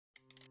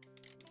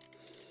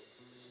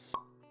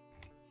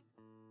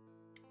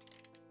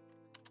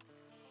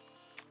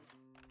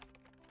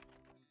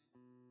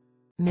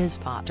Ms.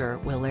 Potter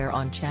will air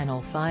on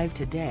Channel 5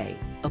 today,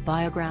 a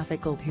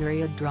biographical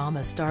period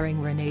drama starring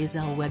Renee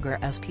Zellweger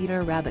as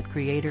Peter Rabbit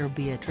creator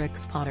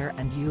Beatrix Potter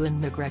and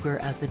Ewan McGregor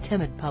as the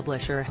timid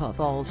publisher who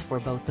falls for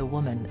both the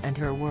woman and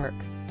her work.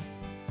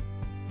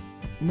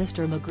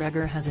 Mr.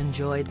 McGregor has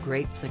enjoyed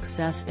great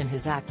success in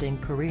his acting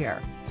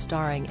career,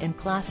 starring in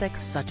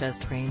classics such as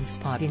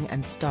Trainspotting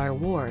and Star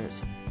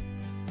Wars.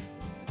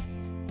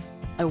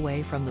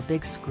 Away from the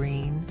big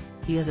screen,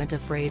 he isn't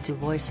afraid to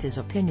voice his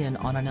opinion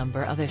on a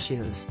number of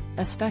issues,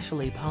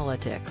 especially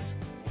politics.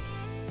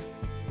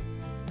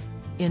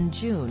 In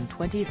June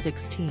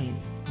 2016,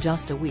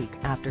 just a week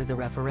after the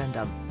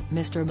referendum,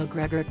 Mr.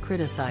 McGregor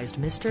criticized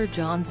Mr.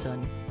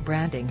 Johnson,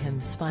 branding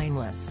him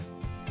spineless.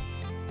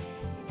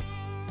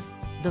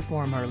 The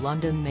former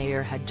London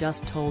mayor had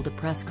just told a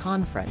press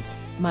conference,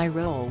 "My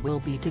role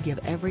will be to give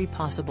every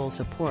possible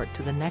support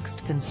to the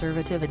next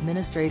Conservative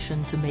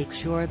administration to make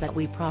sure that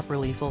we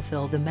properly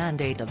fulfill the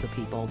mandate of the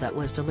people that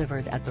was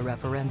delivered at the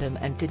referendum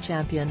and to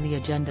champion the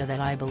agenda that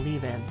I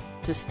believe in,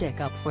 to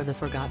stick up for the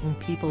forgotten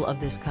people of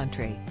this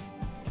country."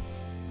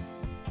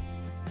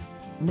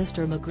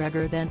 Mr.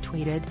 McGregor then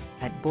tweeted,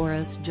 "At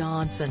Boris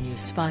Johnson, you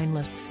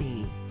spineless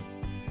C.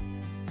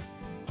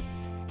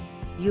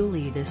 You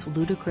lead this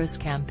ludicrous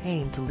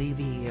campaign to leave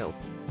EU.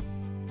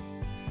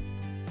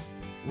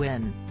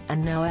 Win,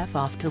 and now F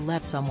off to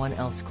let someone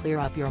else clear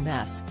up your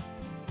mess."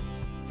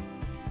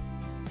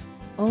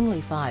 Only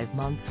 5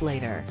 months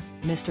later,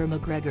 Mr.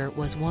 McGregor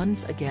was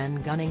once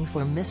again gunning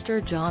for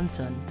Mr.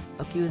 Johnson,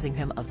 accusing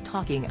him of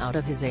talking out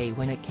of his A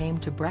when it came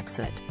to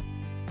Brexit.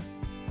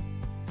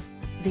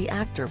 The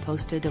actor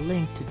posted a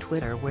link to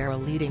Twitter where a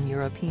leading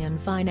European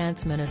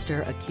finance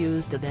minister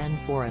accused the then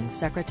Foreign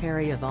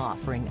Secretary of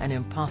offering an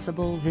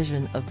impossible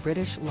vision of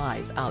British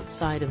life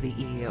outside of the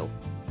EU.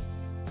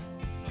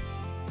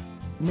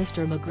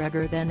 Mr.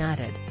 McGregor then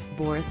added,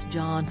 "Boris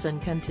Johnson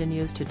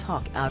continues to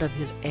talk out of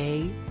his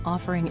A,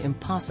 offering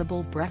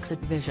impossible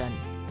Brexit vision."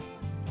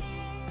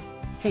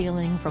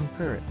 Hailing from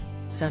Perth,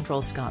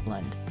 central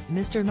Scotland,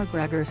 Mr.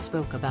 McGregor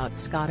spoke about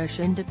Scottish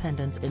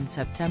independence in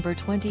September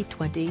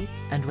 2020,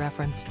 and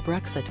referenced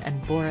Brexit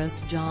and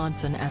Boris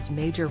Johnson as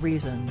major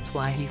reasons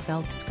why he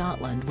felt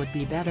Scotland would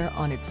be better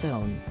on its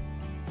own.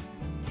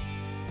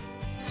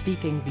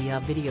 Speaking via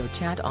video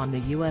chat on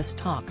the US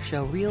talk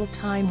show Real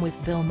Time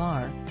with Bill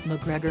Maher,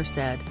 McGregor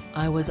said,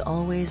 "I was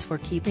always for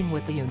keeping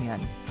with the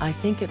Union. I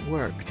think it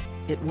worked,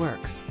 it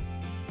works.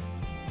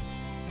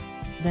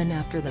 Then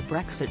after the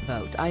Brexit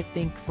vote I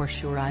think for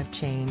sure I've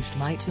changed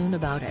my tune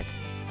about it.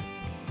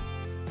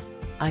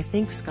 I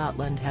think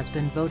Scotland has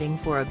been voting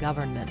for a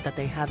government that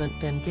they haven't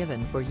been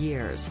given for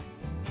years.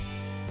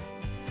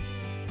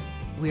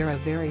 We're a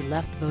very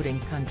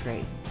left-voting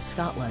country,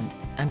 Scotland,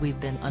 and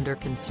we've been under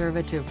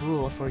Conservative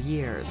rule for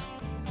years."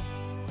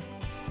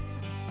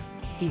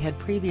 He had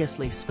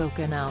previously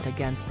spoken out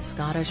against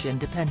Scottish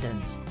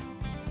independence.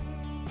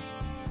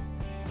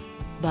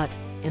 But,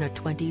 in a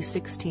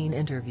 2016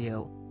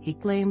 interview, he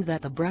claimed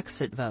that the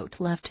Brexit vote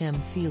left him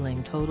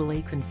feeling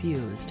totally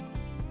confused.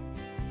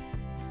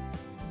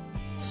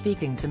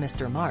 Speaking to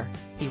Mr. Maher,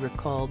 he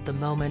recalled the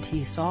moment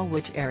he saw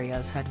which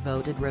areas had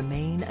voted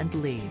Remain and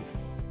Leave.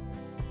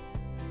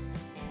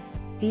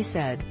 He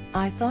said,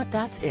 "I thought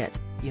that's it,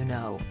 you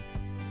know.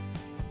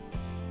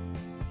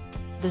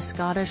 The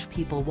Scottish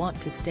people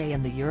want to stay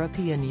in the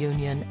European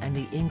Union and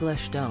the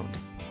English don't.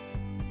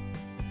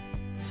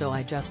 So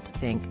I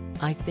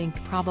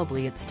think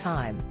probably it's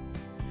time.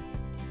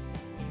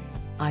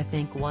 I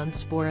think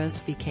once Boris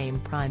became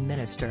Prime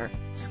Minister,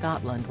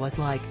 Scotland was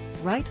like,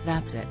 right,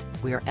 that's it,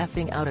 we're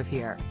effing out of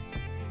here."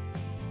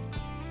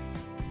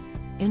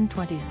 In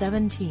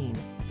 2017,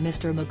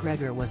 Mr.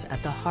 McGregor was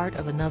at the heart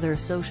of another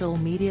social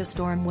media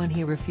storm when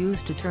he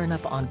refused to turn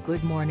up on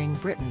Good Morning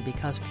Britain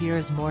because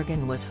Piers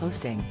Morgan was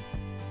hosting.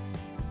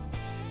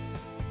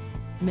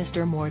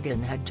 Mr.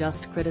 Morgan had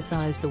just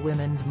criticized the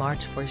Women's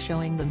March for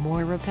showing the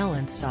more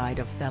repellent side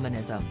of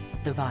feminism,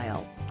 the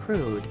vile,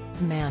 crude,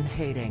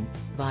 man-hating,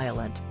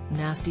 violent,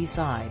 nasty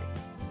side.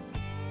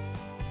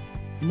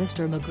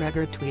 Mr.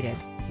 McGregor tweeted,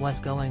 "Was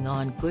going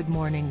on Good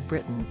Morning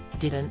Britain,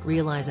 didn't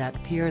realize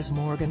that Piers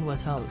Morgan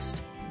was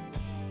host.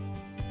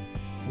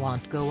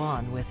 Won't go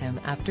on with him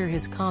after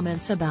his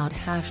comments about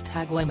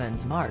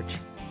 #Women's March."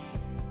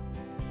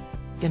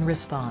 In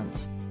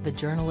response, the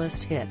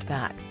journalist hit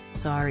back,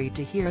 "Sorry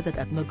to hear that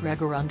at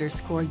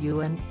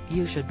McGregor_Ewan,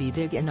 you should be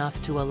big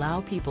enough to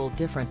allow people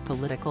different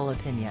political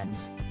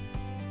opinions.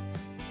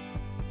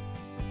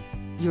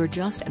 You're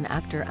just an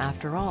actor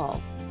after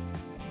all."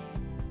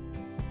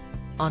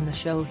 On the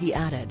show he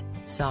added,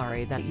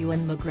 "Sorry that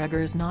Ewan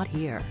McGregor's not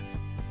here.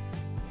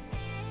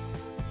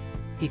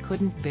 He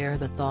couldn't bear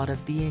the thought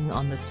of being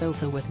on the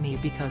sofa with me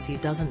because he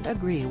doesn't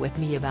agree with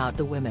me about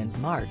the Women's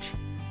March.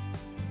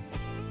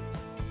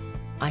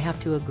 I have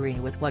to agree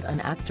with what an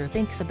actor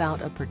thinks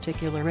about a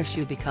particular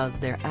issue because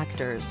they're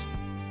actors.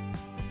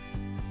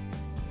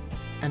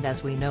 And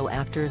as we know,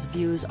 actors'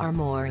 views are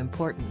more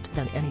important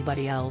than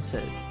anybody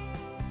else's."